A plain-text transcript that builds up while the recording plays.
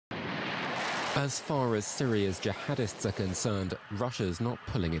As far as Syria's jihadists are concerned, Russia's not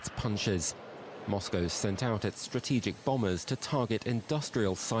pulling its punches. Moscow sent out its strategic bombers to target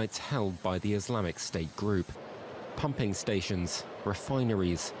industrial sites held by the Islamic State group. Pumping stations,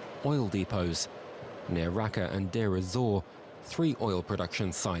 refineries, oil depots. Near Raqqa and Deir ez-Zor, 3 oil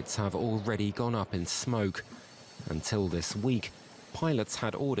production sites have already gone up in smoke. Until this week, pilots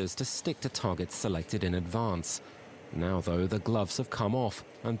had orders to stick to targets selected in advance. Now, though, the gloves have come off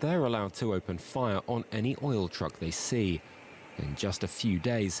and they're allowed to open fire on any oil truck they see. In just a few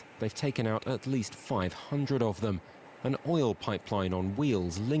days, they've taken out at least 500 of them, an oil pipeline on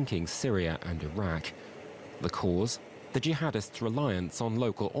wheels linking Syria and Iraq. The cause? The jihadists' reliance on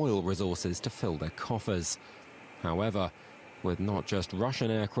local oil resources to fill their coffers. However, with not just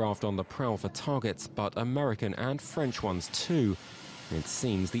Russian aircraft on the prowl for targets, but American and French ones too, it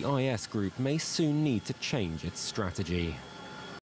seems the IS group may soon need to change its strategy.